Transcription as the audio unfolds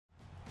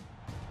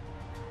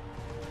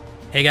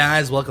Hey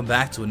guys, welcome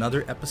back to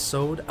another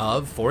episode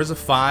of Forza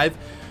 5.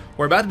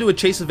 We're about to do a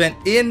chase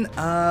event in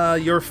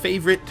your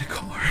favorite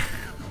car.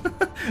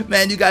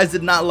 Man, you guys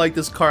did not like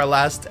this car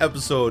last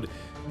episode.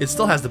 It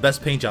still has the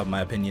best paint job in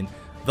my opinion,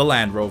 the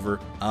Land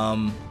Rover.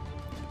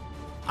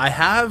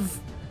 I've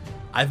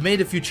made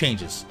a few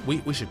changes.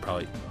 We should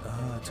probably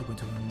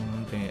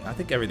 2.2. Okay, I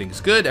think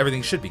everything's good.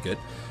 Everything should be good.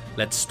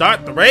 Let's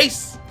start the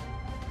race.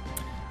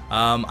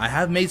 I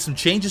have made some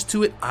changes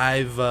to it.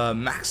 I've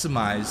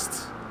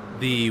maximized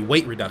the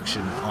weight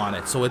reduction on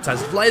it, so it's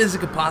as light as it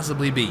could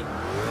possibly be in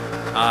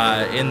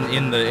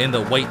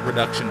the weight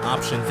reduction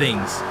option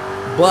things.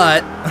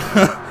 But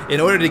in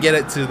order to get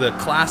it to the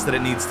class that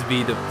it needs to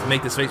be to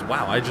make this race,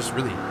 wow,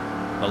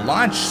 the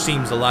launch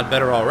seems a lot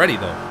better already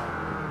though.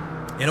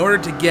 In order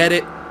to get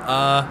it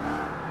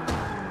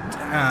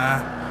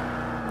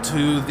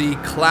to the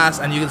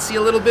class, and you can see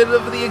a little bit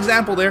of the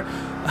example there,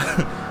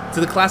 to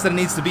the class that it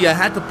needs to be, I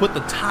had to put the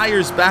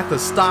tires back to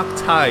stock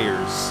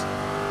tires.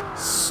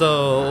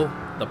 So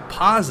the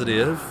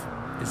positive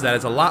is that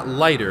it's a lot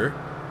lighter.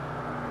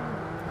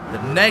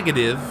 The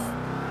negative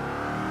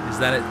is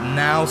that it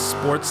now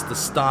sports the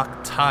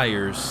stock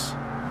tires.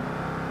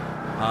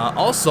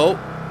 Also,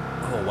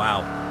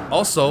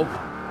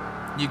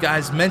 you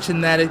guys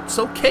mentioned that it's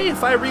okay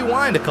if I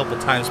rewind a couple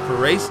times per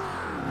race.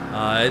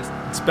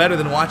 It's better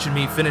than watching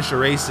me finish a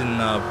race in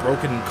a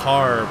broken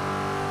car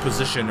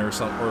position or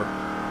something, or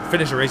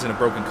finish a race in a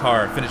broken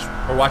car,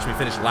 or watch me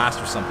finish last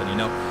or something, you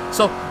know.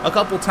 So a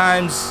couple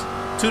times,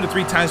 2 to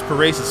 3 times per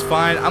race is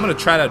fine. I'm gonna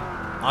try to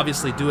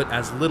obviously do it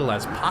as little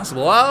as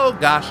possible. Oh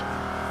gosh,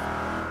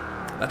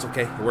 that's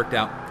okay, it worked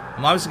out.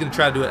 I'm obviously gonna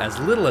try to do it as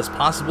little as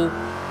possible.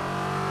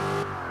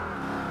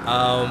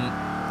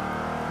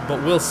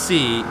 But we'll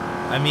see.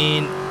 I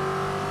mean,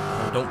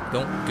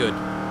 don't good.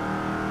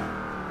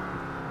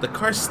 The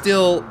car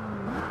still,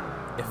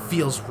 it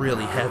feels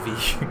really heavy.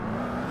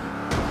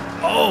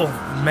 Oh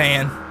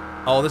man.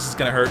 Oh, this is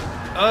gonna hurt.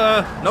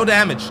 No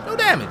damage. No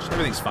damage.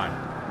 Everything's fine.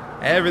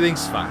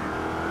 Everything's fine.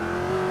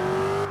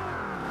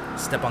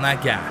 Step on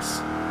that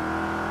gas.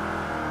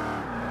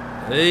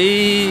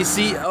 Hey,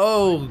 see?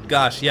 Oh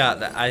gosh,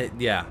 yeah.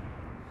 Yeah.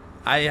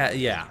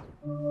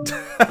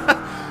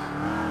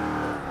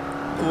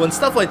 When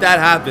stuff like that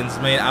happens,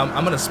 man,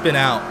 I'm gonna spin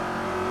out.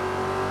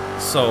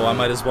 So I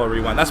might as well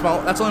rewind. That's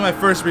only my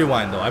first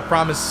rewind, though. I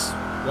promise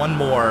one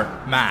more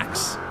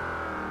max.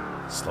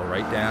 Slow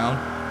right down.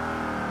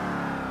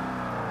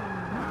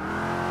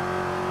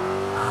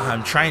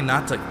 I'm trying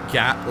not to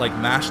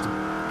mash the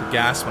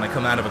gas when I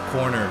come out of a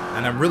corner,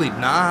 and I'm really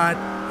not.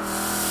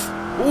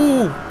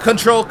 Ooh,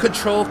 control. Good.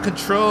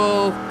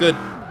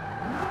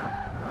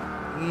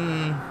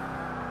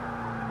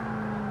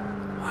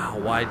 Wow,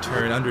 wide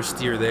turn,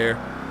 understeer there.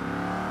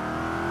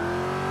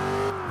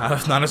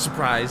 Not a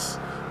surprise.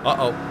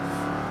 Uh-oh.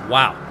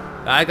 Wow,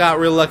 I got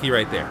real lucky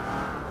right there.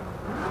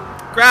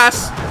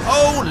 Grass.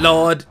 Oh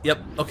Lord. Yep.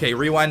 Okay,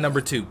 rewind number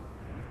 2.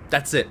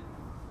 That's it.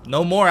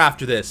 No more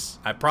after this,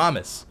 I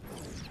promise.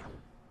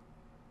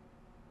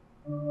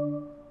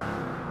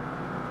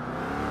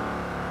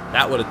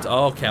 That would have.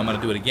 Oh, okay, I'm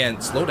gonna do it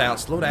again. Slow down.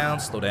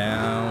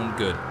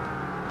 Good.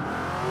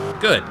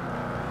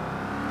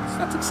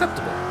 That's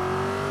acceptable.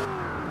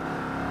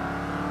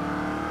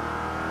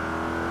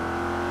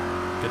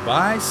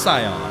 Goodbye,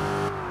 Scion.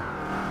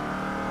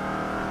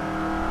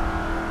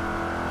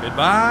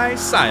 Goodbye,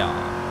 Scion.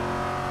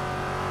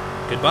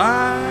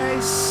 Goodbye,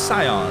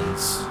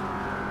 Scions.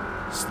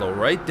 Slow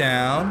right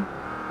down.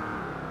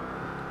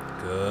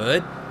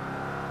 Good.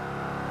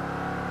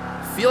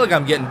 I feel like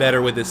I'm getting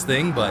better with this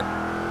thing, but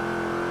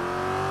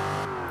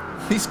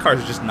these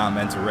cars are just not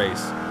meant to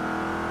race.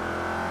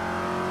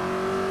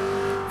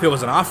 If it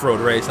was an off-road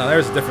race, now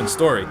there's a different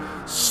story.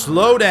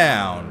 Slow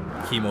down,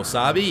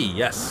 Kimosabi.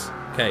 Yes.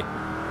 Okay.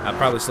 I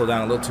probably slowed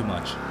down a little too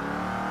much.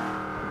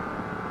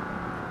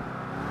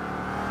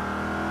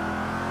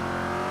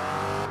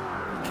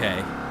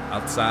 Okay.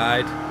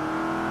 Outside.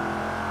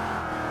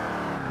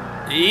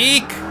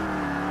 Eek!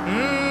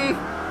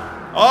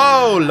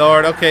 Oh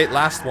Lord, okay,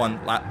 last one.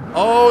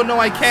 Oh no,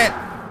 I can't.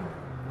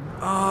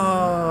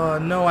 Oh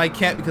no, I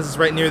can't because it's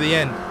right near the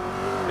end.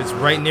 It's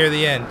right near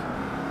the end.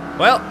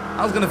 Well,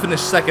 I was gonna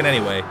finish second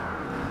anyway.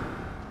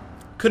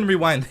 Couldn't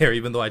rewind there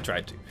even though I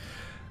tried to.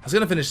 I was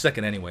gonna finish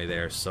second anyway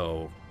there,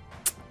 so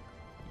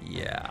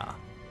yeah.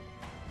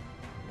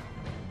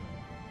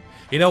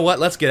 You know what?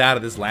 Let's get out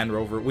of this Land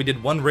Rover. We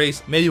did one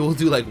race. Maybe we'll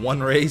do like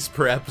one race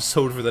per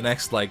episode for the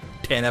next like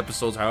 10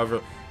 episodes,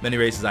 however many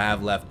races I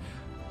have left.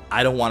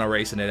 I don't want to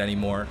race in it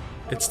anymore.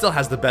 It still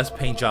has the best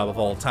paint job of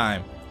all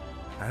time.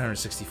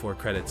 964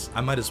 credits.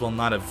 I might as well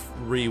not have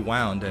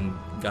rewound and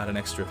got an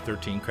extra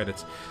 13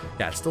 credits.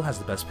 Yeah, it still has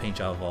the best paint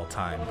job of all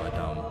time, but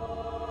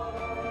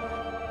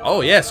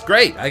oh yes,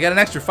 great! I got an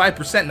extra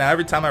 5% now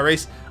every time I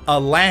race a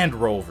Land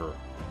Rover.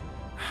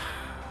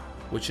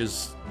 Which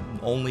is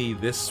only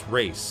this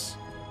race,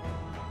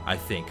 I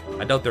think.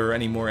 I doubt there are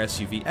any more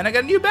SUV. And I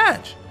got a new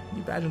badge!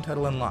 New badge and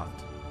title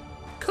unlocked.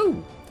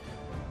 Cool.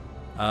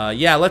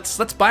 Yeah,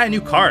 let's buy a new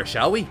car,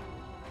 shall we?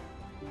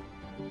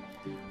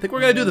 I think we're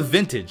gonna do the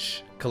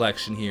vintage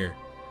collection here.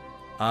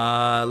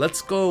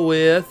 Let's go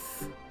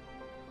with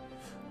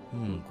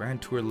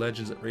Grand Tour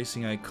Legends,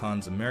 Racing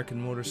Icons,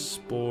 American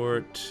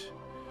Motorsport,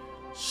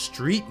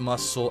 Street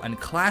Muscle, and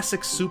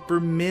Classic Super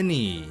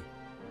Mini.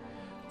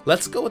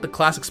 Let's go with the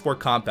Classic Sport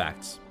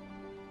Compacts.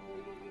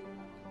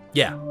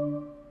 Yeah.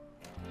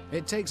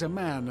 It takes a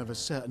man of a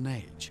certain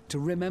age to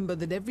remember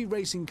that every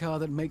racing car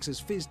that makes us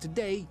fizz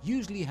today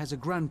usually has a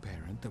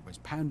grandparent that was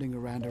pounding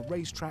around a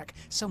racetrack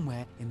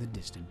somewhere in the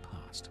distant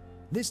past.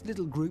 This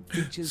little group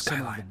features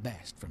some of the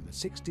best from the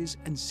 60s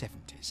and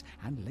 70s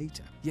and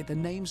later, yet the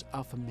names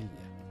are familiar.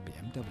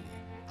 BMW,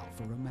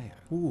 Alfa Romeo,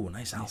 Ooh,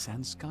 nice Alfa.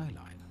 Nissan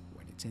Skyline.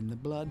 When it's in the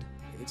blood,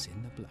 it's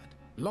in the blood.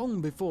 Long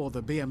before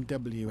the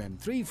BMW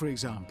M3, for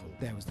example,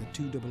 there was the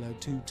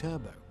 2002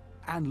 Turbo.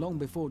 And long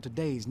before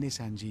today's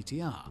Nissan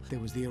GTR, there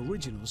was the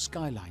original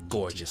Skyline GTR.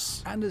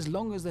 Gorgeous. And as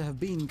long as there have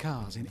been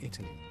cars in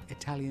Italy,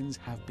 Italians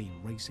have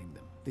been racing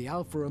them. The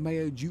Alfa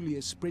Romeo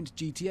Giulia Sprint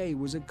GTA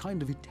was a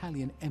kind of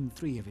Italian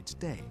M3 of its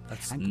day.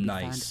 That's and could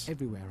nice. be found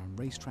everywhere on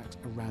racetracks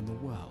around the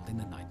world in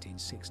the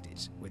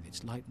 1960s. With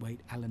its lightweight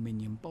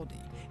aluminium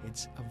body,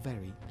 it's a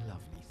very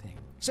lovely thing.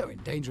 So in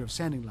danger of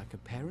sounding like a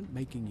parent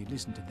making you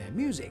listen to their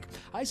music,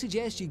 I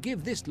suggest you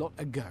give this lot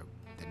a go.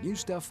 The new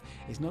stuff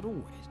is not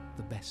always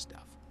the best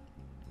stuff.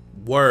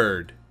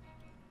 Word.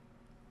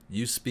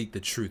 You speak the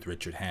truth,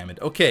 Richard Hammond.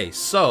 Okay,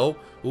 so,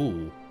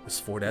 ooh, this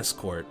Ford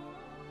Escort.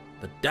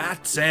 The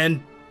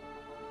Datsun.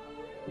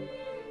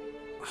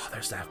 Oh,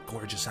 there's that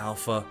gorgeous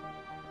Alpha.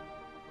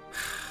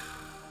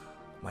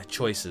 My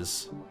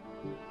choices.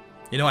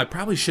 You know, I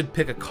probably should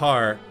pick a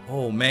car.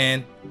 Oh,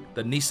 man.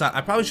 The Nissan.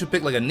 I probably should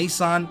pick like a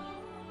Nissan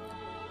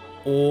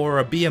or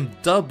a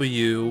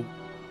BMW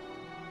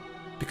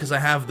because I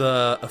have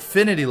the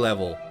affinity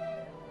level.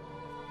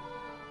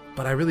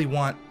 But I really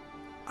want...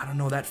 I don't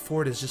know, that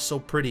Ford is just so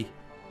pretty.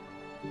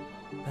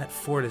 That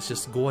Ford is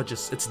just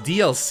gorgeous. It's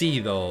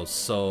DLC though,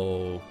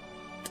 so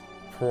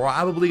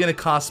probably gonna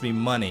cost me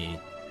money.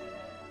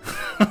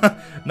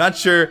 Not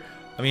sure.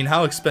 I mean,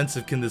 how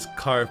expensive can this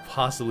car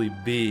possibly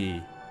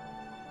be?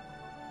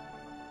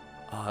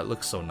 Oh, it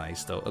looks so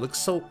nice though. It looks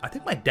so... I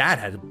think my dad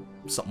had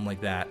something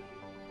like that.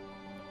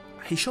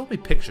 He showed me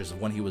pictures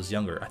of when he was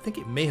younger. I think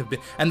it may have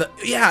been... And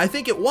yeah, I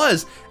think it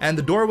was. And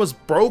the door was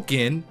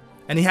broken.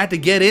 And he had to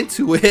get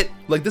into it,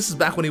 like this is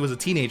back when he was a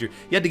teenager.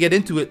 He had to get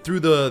into it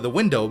through the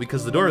window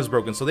because the door is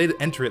broken. So they'd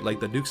enter it like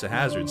the Dukes of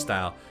Hazzard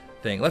style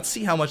thing. Let's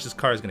see how much this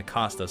car is going to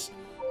cost us.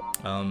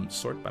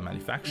 Sort by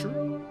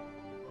manufacturer.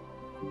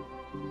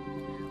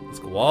 Let's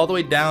go all the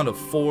way down to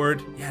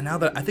Ford. Yeah, now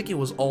that I think it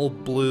was all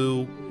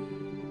blue.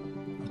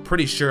 I'm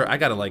pretty sure I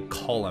got to like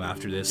call him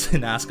after this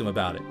and ask him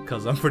about it.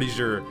 Because I'm pretty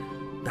sure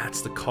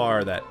that's the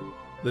car that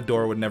the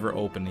door would never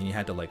open and you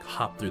had to like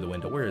hop through the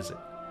window. Where is it?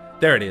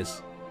 There it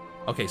is.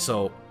 Okay,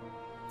 so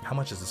how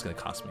much is this going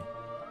to cost me?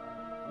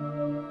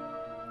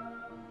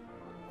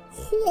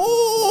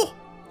 Oh!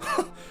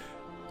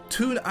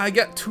 I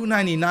got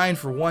 $299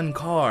 for one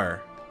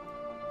car.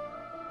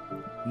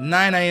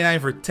 $999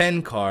 for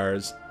 10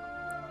 cars.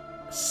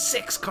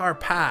 6-car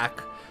pack,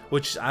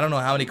 which I don't know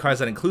how many cars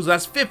that includes.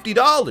 That's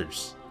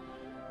 $50.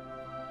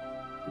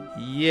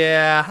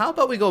 Yeah, how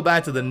about we go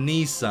back to the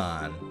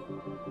Nissan?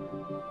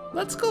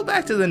 Let's go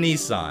back to the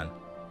Nissan.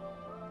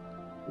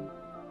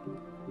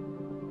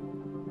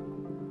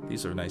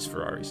 These are nice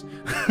Ferraris.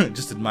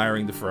 Just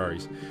admiring the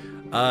Ferraris.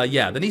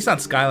 Yeah, the Nissan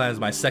Skyline is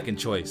my second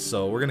choice,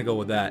 so we're gonna go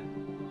with that.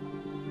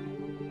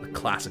 The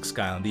classic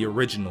Skyline, the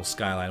original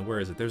Skyline. Where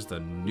is it? There's the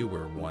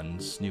newer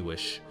ones,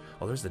 newish.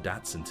 Oh, there's the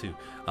Datsun too.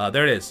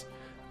 There it is.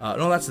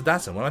 No, that's the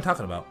Datsun. What am I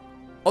talking about?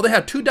 Oh, they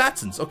have 2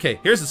 Datsuns. Okay,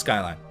 here's the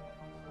Skyline.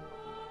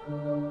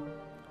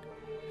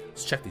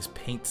 Let's check these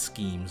paint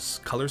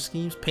schemes, color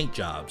schemes, paint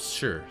jobs.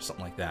 Sure,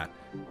 something like that.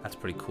 That's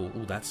pretty cool.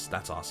 Ooh, that's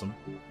awesome.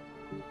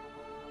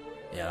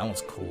 Yeah, that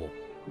one's cool.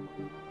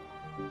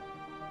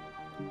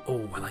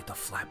 Oh, I like the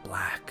flat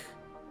black.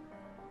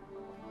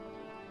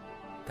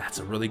 That's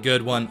a really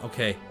good one.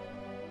 Okay.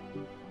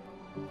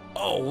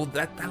 Oh,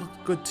 that looks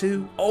good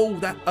too. Oh,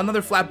 that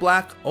another flat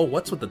black. Oh,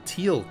 what's with the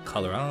teal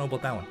color? I don't know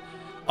about that one.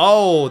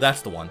 Oh,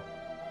 that's the one.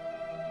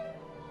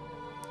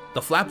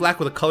 The flat black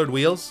with the colored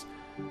wheels.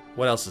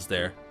 What else is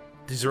there?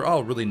 These are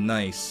all really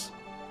nice.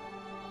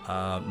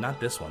 Not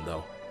this one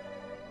though.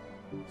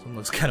 This one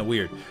looks kind of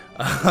weird.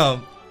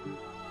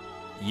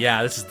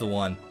 Yeah, this is the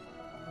one.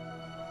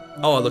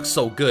 Oh, it looks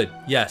so good.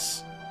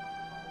 Yes.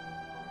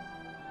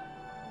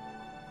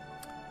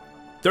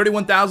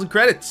 31,000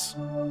 credits.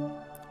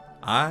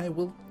 I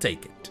will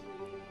take it.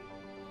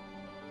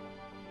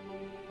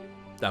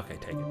 Okay,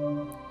 take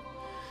it.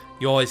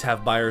 You always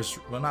have buyer's...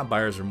 Well, not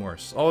buyer's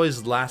remorse.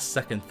 Always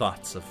last-second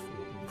thoughts of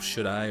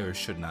should I or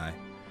shouldn't I?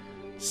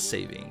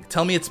 Saving.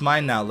 Tell me it's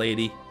mine now,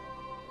 lady.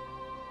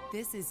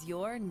 This is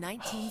your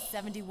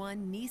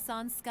 1971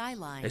 Nissan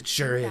Skyline. It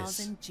sure is.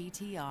 2000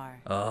 GTR.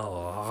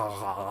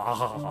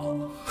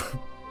 Oh.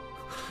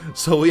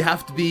 So we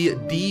have to be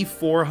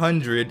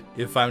D400,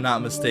 if I'm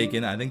not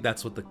mistaken. I think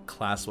that's what the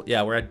class was.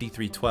 Yeah, we're at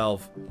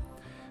D312.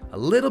 a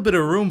little bit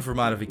of room for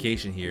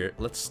modification here.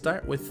 Let's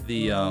start with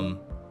the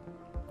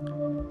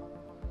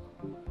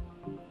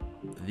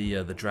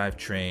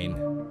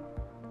drivetrain.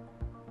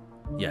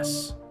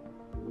 Yes.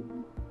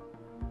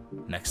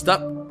 Next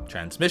up,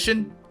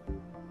 transmission.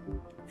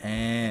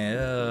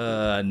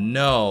 And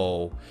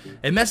no,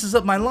 it messes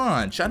up my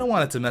launch. I don't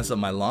want it to mess up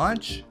my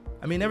launch.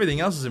 I mean, everything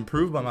else is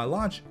improved by my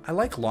launch. I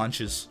like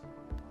launches.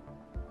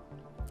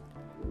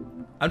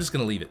 I'm just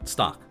gonna leave it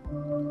stock.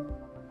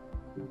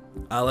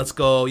 Let's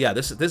go. Yeah,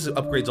 this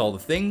upgrades all the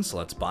things. So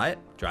let's buy it.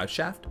 Drive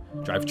shaft,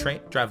 drive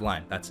train, drive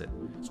line. That's it.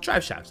 It's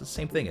drive shafts. It's the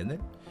same thing, isn't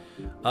it?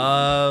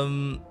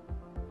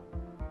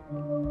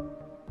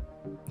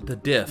 The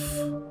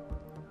diff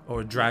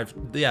or drive.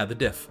 Yeah, the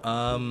diff.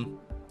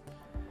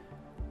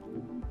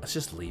 Let's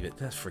just leave it.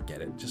 Just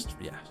forget it. Just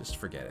forget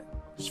it.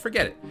 Just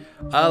forget it.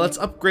 Let's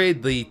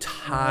upgrade the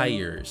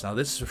tires. Now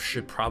this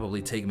should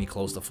probably take me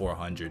close to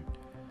 400.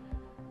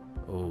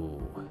 Oh,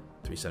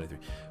 373.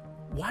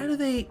 Why do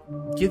they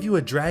give you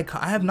a drag?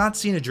 I have not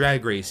seen a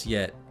drag race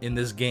yet in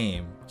this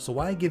game. So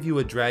why give you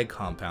a drag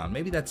compound?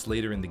 Maybe that's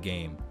later in the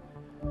game.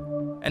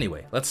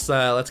 Anyway, let's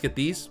get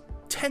these.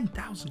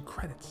 10,000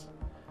 credits.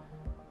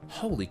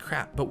 Holy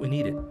crap! But we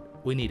need it.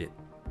 We need it.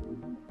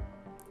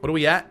 What are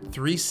we at?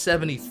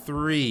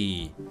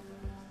 373.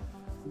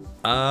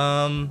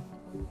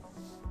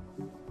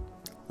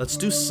 Let's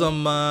do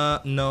some.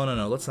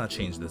 No. Let's not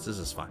change this. This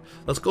is fine.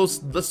 Let's go.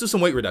 Let's do some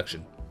weight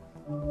reduction.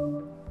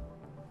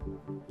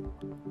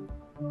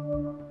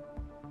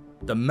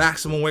 The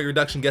maximum weight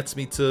reduction gets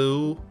me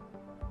to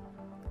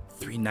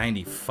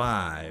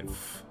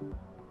 395.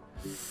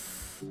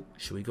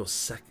 Should we go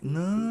second?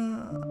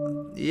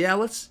 No. Yeah,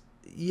 let's.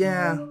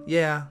 Yeah.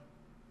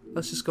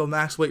 Let's just go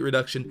max weight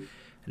reduction.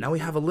 And now we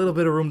have a little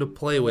bit of room to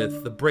play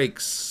with. The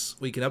brakes,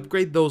 we can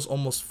upgrade those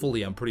almost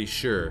fully, I'm pretty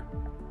sure.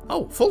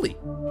 Oh, fully.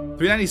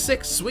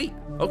 396. Sweet.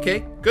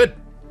 Okay, good.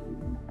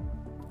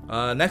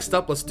 Next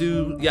up, let's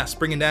do, yeah,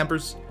 spring and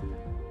dampers.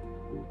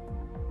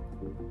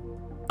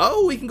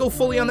 Oh, we can go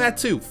fully on that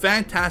too.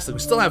 Fantastic. We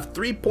still have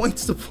 3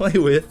 points to play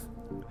with.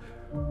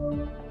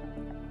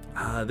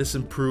 This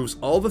improves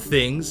all the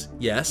things.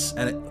 Yes,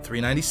 and at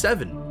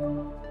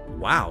 397.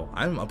 Wow,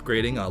 I'm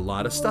upgrading a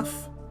lot of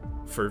stuff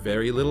for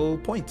very little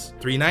points.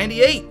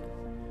 398.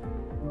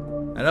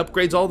 And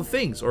upgrades all the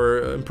things,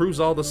 or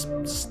improves all the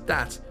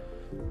stats.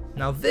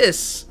 Now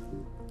this,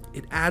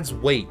 it adds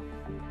weight,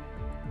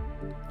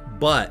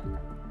 but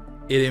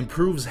it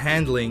improves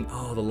handling.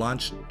 Oh, the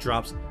launch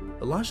drops.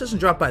 The launch doesn't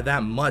drop by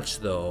that much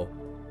though.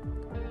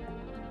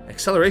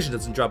 Acceleration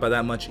doesn't drop by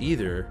that much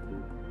either.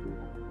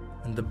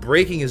 And the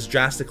braking is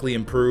drastically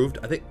improved.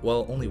 I think,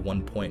 well, only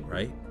 1 point,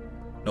 right?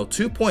 No,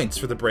 2 points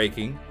for the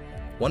braking,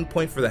 1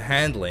 point for the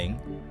handling.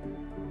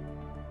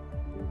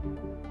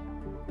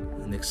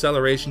 And the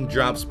acceleration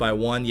drops by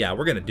 1. Yeah,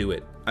 we're gonna do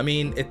it. I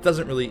mean, it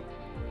doesn't really.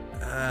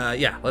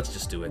 Yeah, let's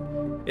just do it.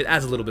 It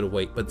adds a little bit of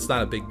weight, but it's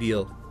not a big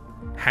deal.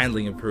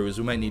 Handling improves.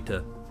 We might need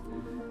to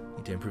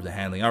improve the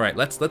handling. All right,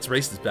 let's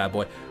race this bad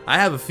boy. I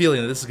have a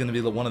feeling that this is going to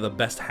be one of the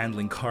best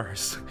handling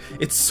cars.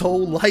 It's so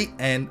light,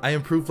 and I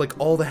improved like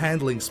all the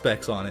handling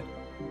specs on it.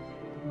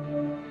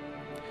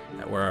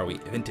 Where are we?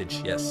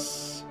 Vintage,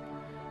 yes.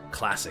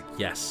 Classic,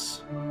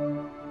 yes.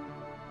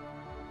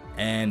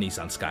 And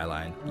Nissan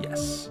Skyline,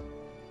 yes.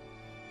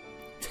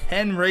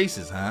 10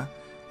 races, huh?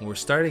 We're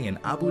starting in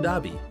Abu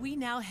Dhabi. We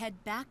now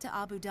head back to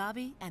Abu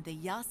Dhabi and the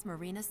Yas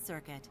Marina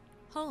circuit,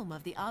 home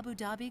of the Abu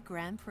Dhabi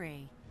Grand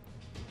Prix.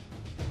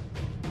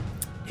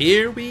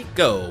 Here we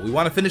go. We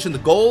want to finish in the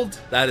gold.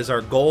 That is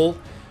our goal.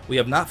 We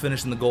have not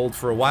finished in the gold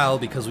for a while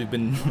because we've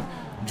been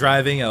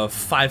driving a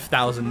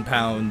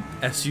 5,000-pound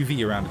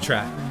SUV around the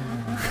track.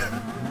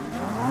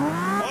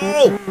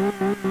 Oh,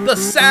 the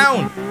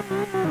sound!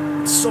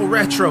 It's so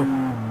retro.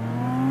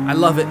 I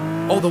love it.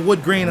 Oh, the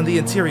wood grain on the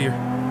interior.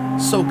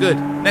 So good.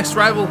 Next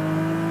rival.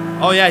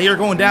 Oh yeah, you're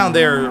going down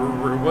there.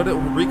 What?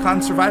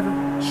 Recon Survivor?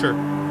 Sure.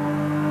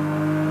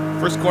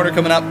 First corner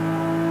coming up.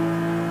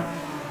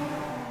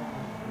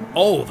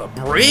 Oh, the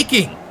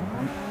braking!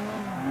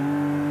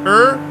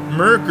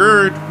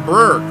 Mergerd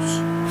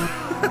Burks.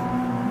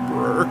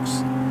 Burks.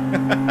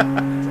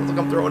 Sounds like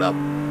I'm throwing up.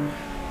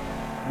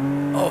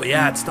 Oh,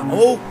 yeah, it's the.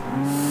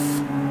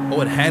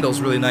 Oh, it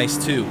handles really nice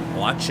too.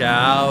 Watch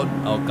out.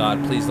 Oh,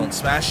 God, please don't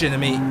smash into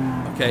me.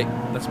 Okay,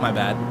 that's my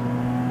bad.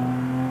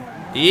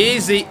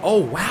 Easy. Oh,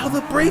 wow,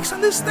 the brakes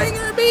on this thing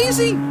are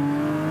amazing.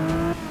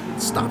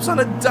 It stops on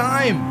a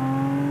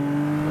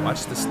dime.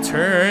 Watch this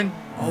turn.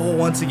 Oh,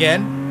 once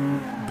again.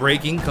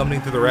 Braking,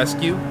 coming to the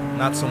rescue.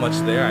 Not so much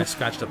there. I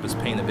scratched up his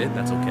paint a bit.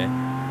 That's okay.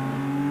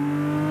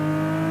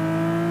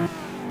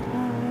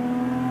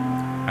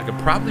 I could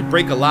probably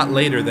brake a lot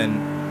later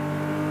than.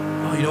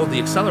 Oh, you know, the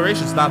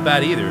acceleration's not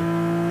bad either.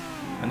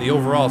 And the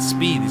overall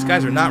speed. These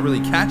guys are not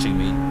really catching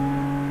me.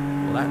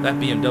 Well, that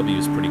BMW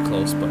is pretty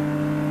close, but.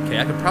 Okay,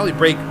 I could probably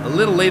brake a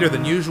little later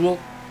than usual.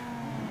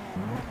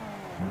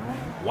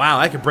 Wow,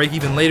 I could brake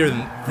even later than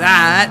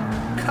that.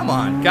 Come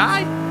on,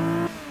 guy.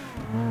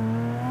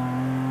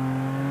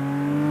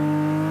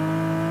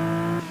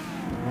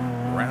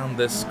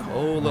 this.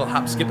 Oh, little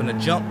hop, skip, and a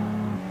jump.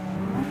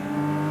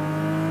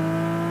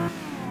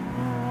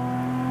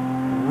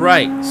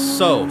 Right,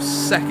 so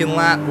second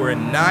lap, we're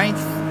in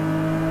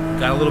 9th.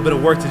 Got a little bit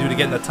of work to do to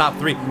get in the top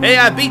 3. Hey,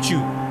 I beat you,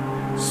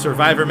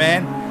 Survivor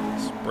Man.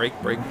 Just brake,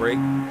 brake, brake.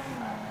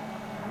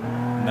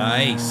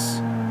 Nice. I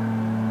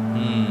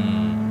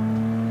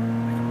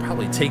could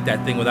probably take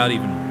that thing without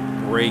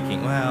even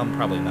braking. Well,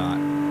 probably not.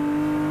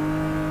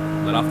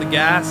 Let off the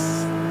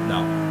gas?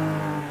 No.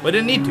 But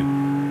didn't need to.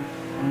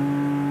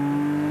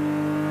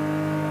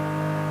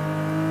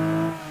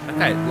 That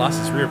guy lost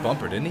his rear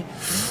bumper, didn't he?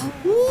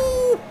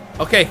 Woo!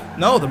 Okay,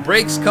 no, the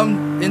brakes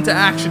come into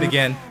action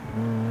again.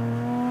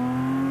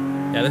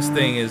 Yeah, this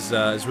thing is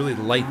really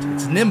light.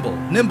 It's nimble.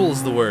 Nimble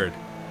is the word.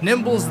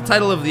 Nimble is the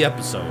title of the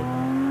episode.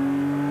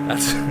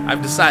 That's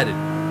I've decided.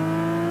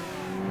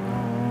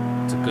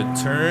 It's a good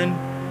turn.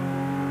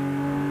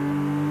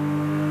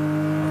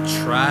 I'll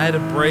try to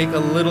brake a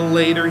little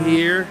later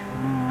here.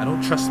 I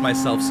don't trust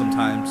myself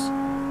sometimes.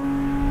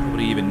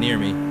 Nobody even near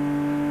me.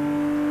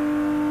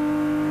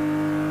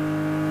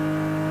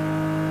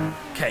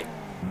 Okay.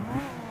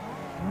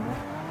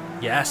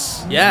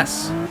 Yes,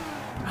 yes.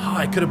 Oh,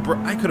 I could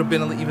have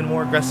been even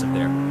more aggressive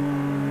there.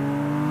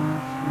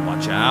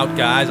 Watch out,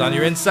 guys, on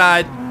your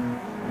inside.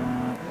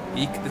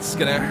 Eek, this is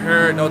gonna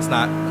hurt. No, it's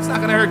not. It's not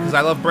gonna hurt because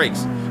I love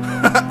brakes.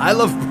 I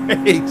love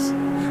brakes.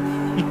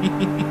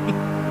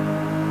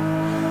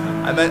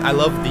 I meant I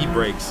love the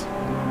brakes.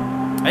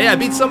 Hey, I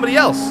beat somebody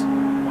else.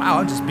 Wow,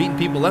 I'm just beating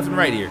people left and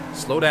right here.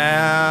 Slow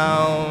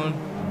down.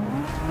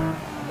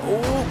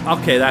 Oh,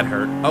 okay, that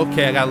hurt.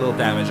 Okay, I got a little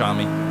damage on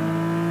me.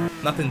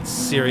 Nothing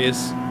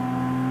serious.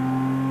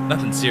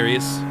 Nothing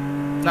serious.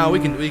 No, we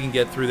can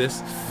get through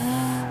this.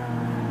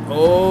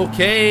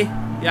 Okay.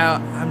 Yeah,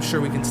 I'm sure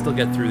we can still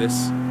get through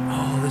this.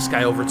 Oh, this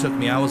guy overtook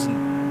me. I was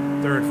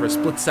in 3rd for a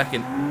split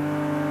second.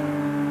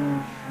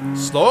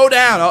 Slow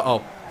down.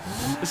 Uh-oh.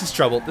 This is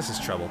trouble. This is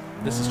trouble.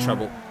 This is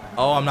trouble.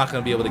 Oh, I'm not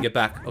going to be able to get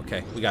back.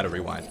 Okay, we got to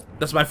rewind.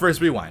 That's my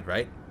first rewind,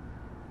 right?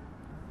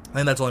 I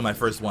think that's only my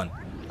first one.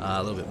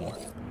 A little bit more.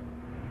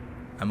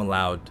 I'm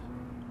allowed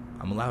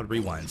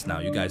rewinds now.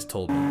 You guys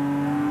told me.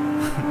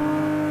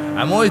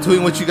 I'm only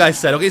doing what you guys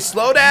said. Okay,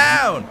 slow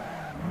down.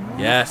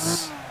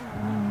 Yes.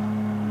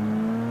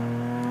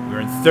 We're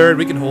in 3rd.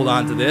 We can hold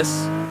on to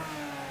this.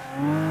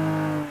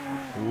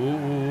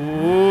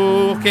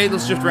 Ooh, okay,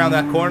 let's drift around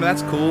that corner.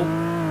 That's cool.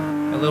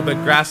 A little bit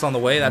of grass on the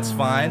way. That's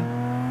fine.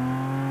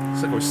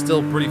 Looks like we're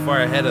still pretty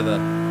far ahead of the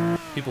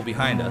people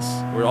behind us.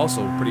 We're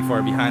also pretty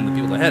far behind the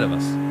people ahead of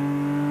us.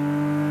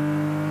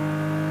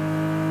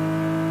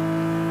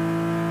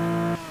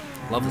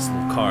 Love this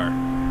little car.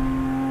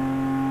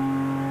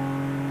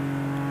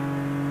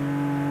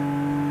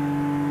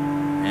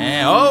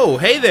 And, oh,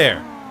 hey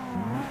there.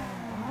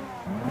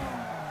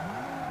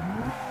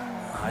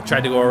 I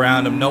tried to go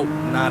around him. Nope,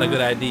 not a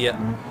good idea.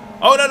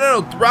 Oh, no, no,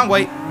 no, wrong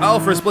way. Oh,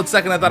 for a split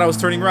second I thought I was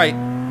turning right.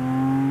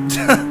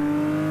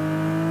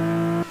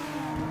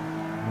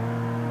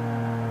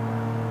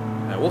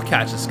 Right, we'll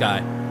catch this guy.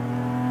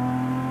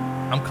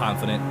 I'm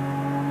confident.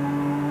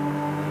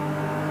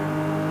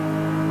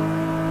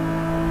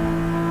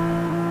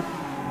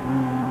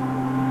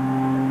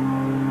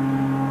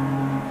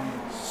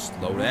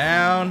 Slow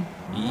down.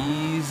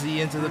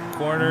 Easy into the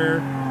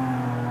corner.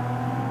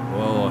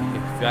 Whoa,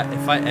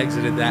 if I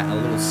exited that a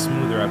little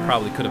smoother, I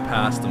probably could have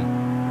passed him.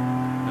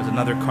 There's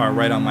another car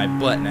right on my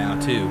butt now,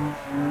 too.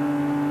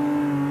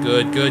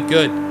 Good, good,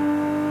 good.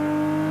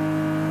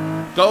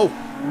 Go!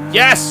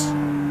 Yes!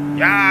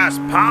 Yes!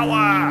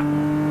 Power!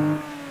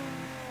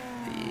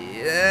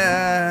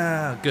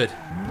 Yeah! Good.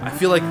 I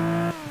feel like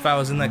if I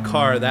was in that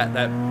car,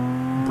 that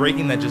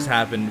braking that just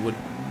happened would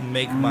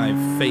make my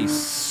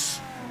face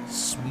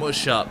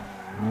smush up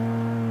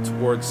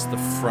towards the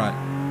front.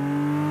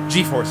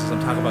 G-forces,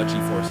 I'm talking about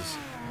G-forces.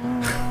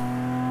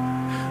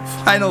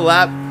 Final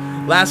lap,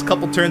 last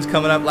couple turns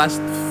coming up, last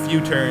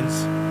few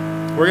turns.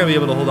 We're going to be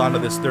able to hold on to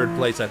this 3rd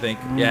place, I think.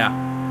 Yeah,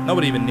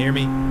 nobody even near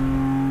me.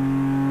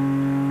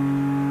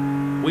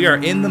 We are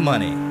in the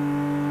money.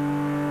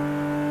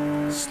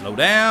 Slow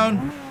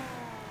down.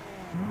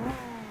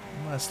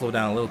 I'm going to slow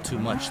down a little too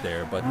much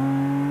there, but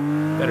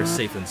better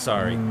safe than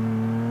sorry.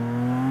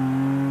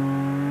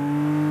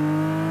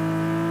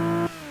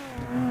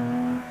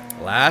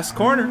 Last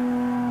corner.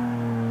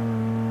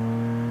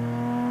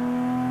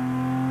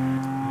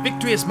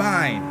 Victory is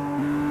mine.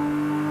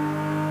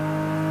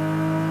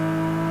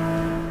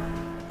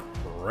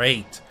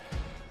 Great.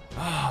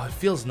 Oh, it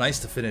feels nice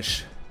to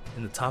finish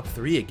in the top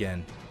 3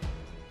 again.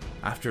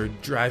 After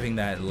driving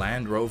that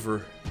Land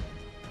Rover.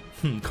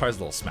 Car's a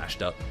little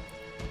smashed up.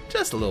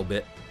 Just a little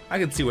bit. I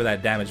can see where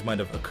that damage might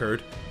have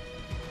occurred.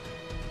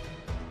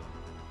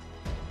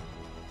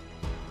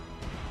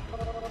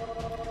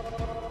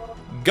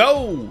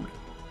 Gold!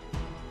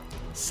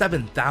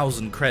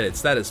 7,000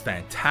 credits. That is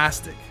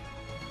fantastic.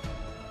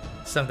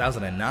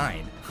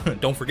 7,009.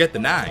 Don't forget the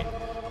 9.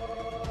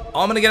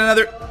 Oh, I'm gonna get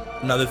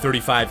another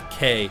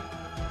 35K.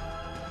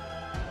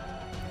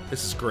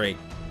 This is great.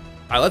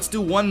 Alright, let's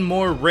do one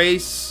more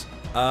race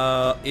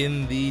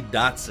in the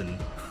Datsun.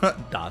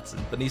 Datsun,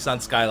 the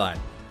Nissan Skyline.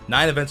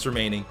 9 events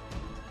remaining.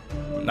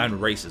 9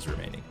 races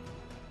remaining.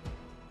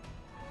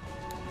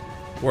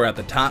 We're at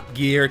the Top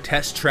Gear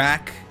test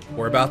track.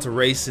 We're about to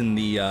race in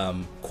the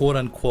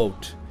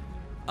quote-unquote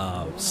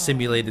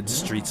simulated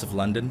streets of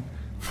London,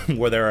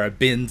 where there are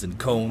bins and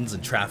cones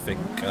and traffic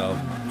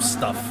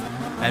stuff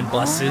and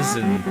buses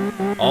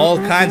and all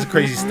kinds of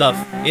crazy stuff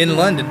in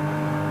London.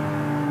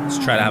 Let's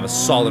try to have a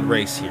solid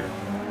race here.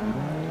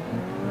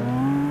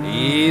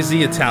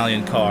 Easy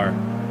Italian car.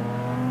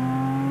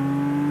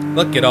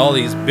 Look at all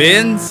these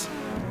bins.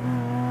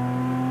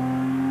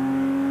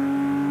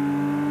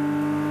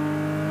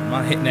 I'm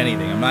not hitting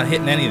anything. I'm not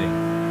hitting anything.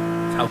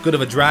 That's how good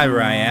of a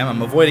driver I am.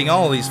 I'm avoiding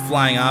all these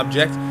flying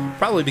objects,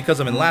 probably because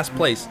I'm in last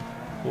place.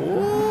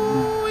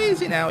 Oh,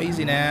 easy now,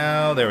 easy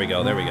now. There we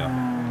go, there we go.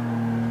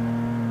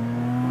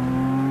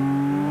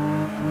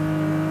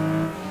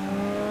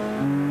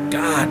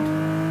 God.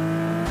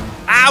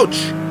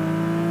 Ouch!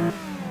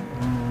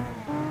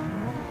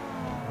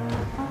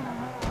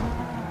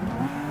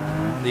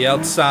 On the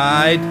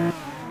outside.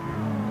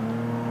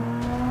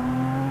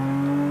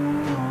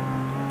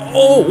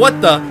 Oh,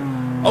 what the?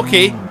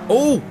 Okay.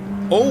 Oh,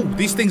 oh,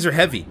 these things are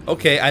heavy.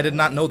 Okay, I did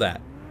not know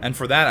that. And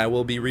for that, I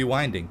will be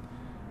rewinding.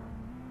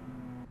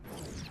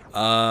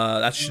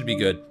 That should be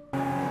good.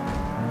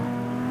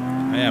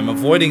 I am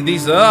avoiding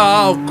these.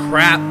 Oh,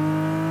 crap.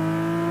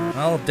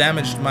 Well,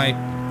 damaged my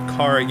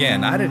car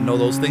again. I didn't know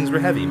those things were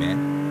heavy, man.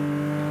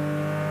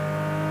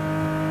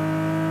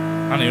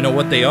 I don't even know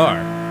what they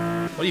are.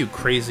 What do you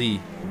crazy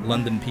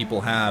London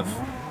people have?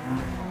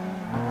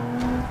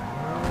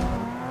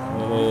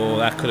 Oh,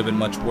 that could have been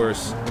much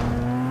worse.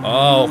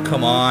 Oh,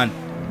 come on.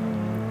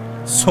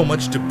 So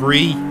much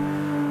debris.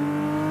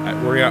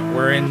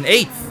 We're in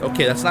 8th.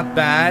 Okay, that's not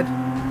bad.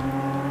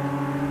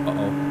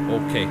 Uh-oh.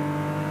 Okay.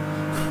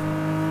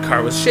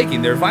 Car was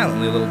shaking there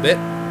violently a little bit.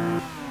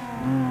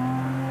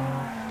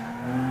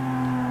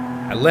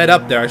 I let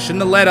up there. I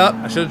shouldn't have let up.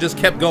 I should have just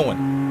kept going.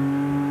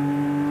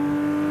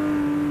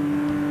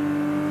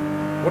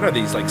 What are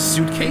these, like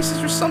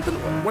suitcases or something?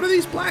 What are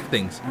these black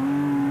things?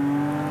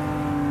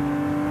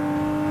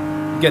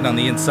 Getting on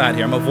the inside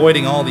here. I'm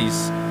avoiding all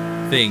these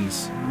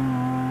things.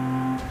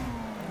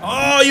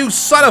 Oh, you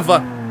son of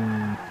a...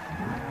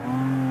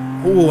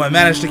 Ooh, I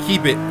managed to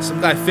keep it. Some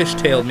guy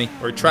fishtailed me.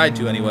 Or tried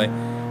to, anyway.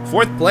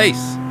 4th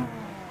place.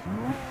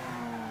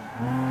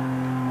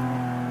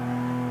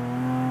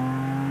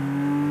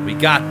 We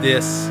got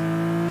this.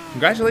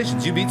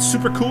 Congratulations, you beat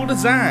Super Cool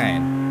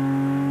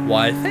Design.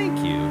 Why, thank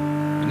you.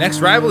 The next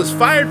rival is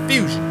Fired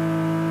Fusion.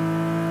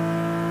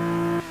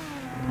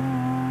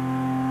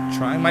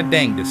 Trying my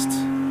dangest.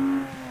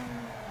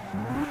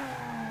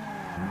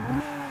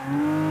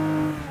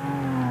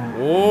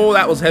 Oh,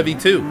 that was heavy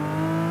too.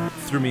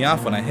 Threw me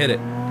off when I hit it.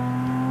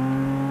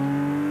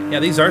 Yeah,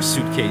 these are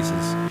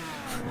suitcases.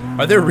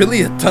 Are there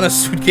really a ton of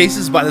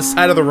suitcases by the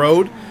side of the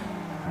road?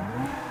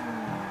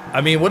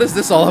 I mean, what is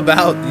this all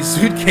about? These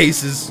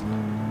suitcases.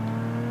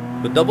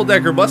 The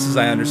double-decker buses,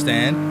 I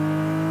understand.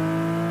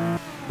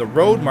 The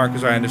road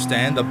markers, I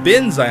understand. The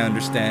bins, I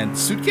understand.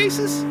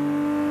 Suitcases?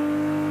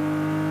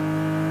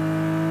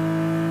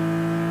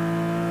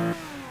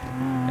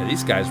 Yeah,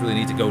 these guys really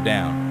need to go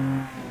down.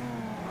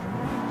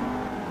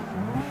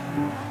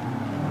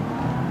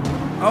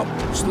 Oh,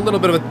 just a little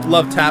bit of a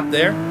love tap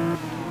there.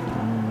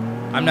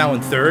 I'm now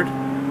in 3rd.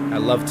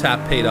 That love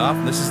tap paid off.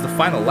 This is the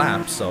final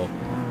lap, so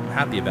I'm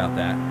happy about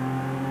that.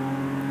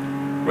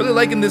 Really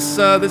liking this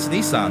this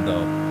Nissan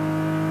though.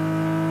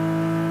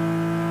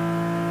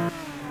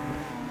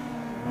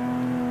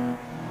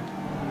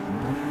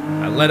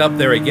 I let up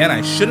there again.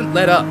 I shouldn't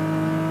let up.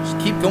 Just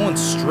keep going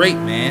straight,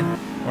 man.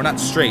 Or not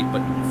straight,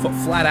 but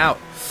flat out.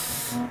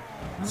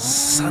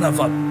 Son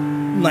of a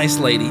nice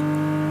lady.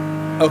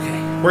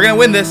 Okay. We're gonna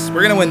win this.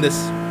 We're gonna win this.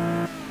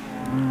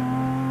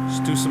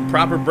 Just do some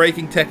proper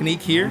braking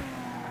technique here.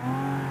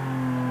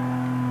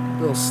 A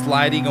little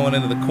slidey going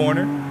into the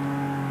corner.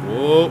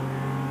 Whoa.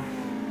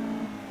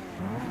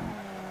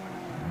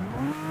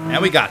 And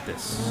we got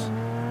this.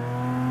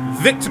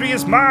 Victory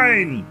is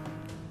mine!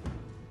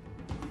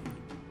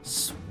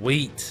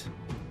 Sweet.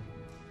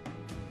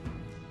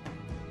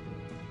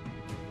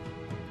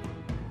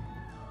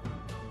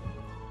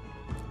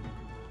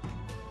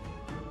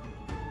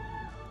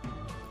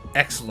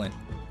 Excellent.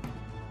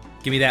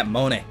 Give me that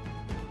Monet.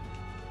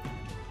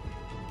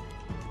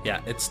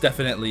 Yeah, it's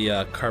definitely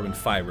carbon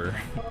fiber.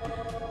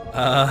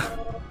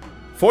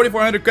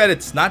 4,400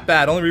 credits, not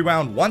bad. Only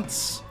rewound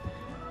once,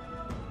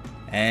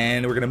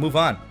 and we're gonna move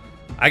on.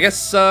 I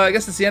guess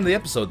it's the end of the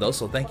episode though.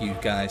 So thank you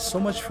guys so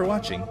much for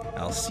watching.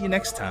 I'll see you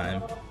next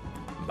time.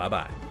 Bye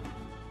bye.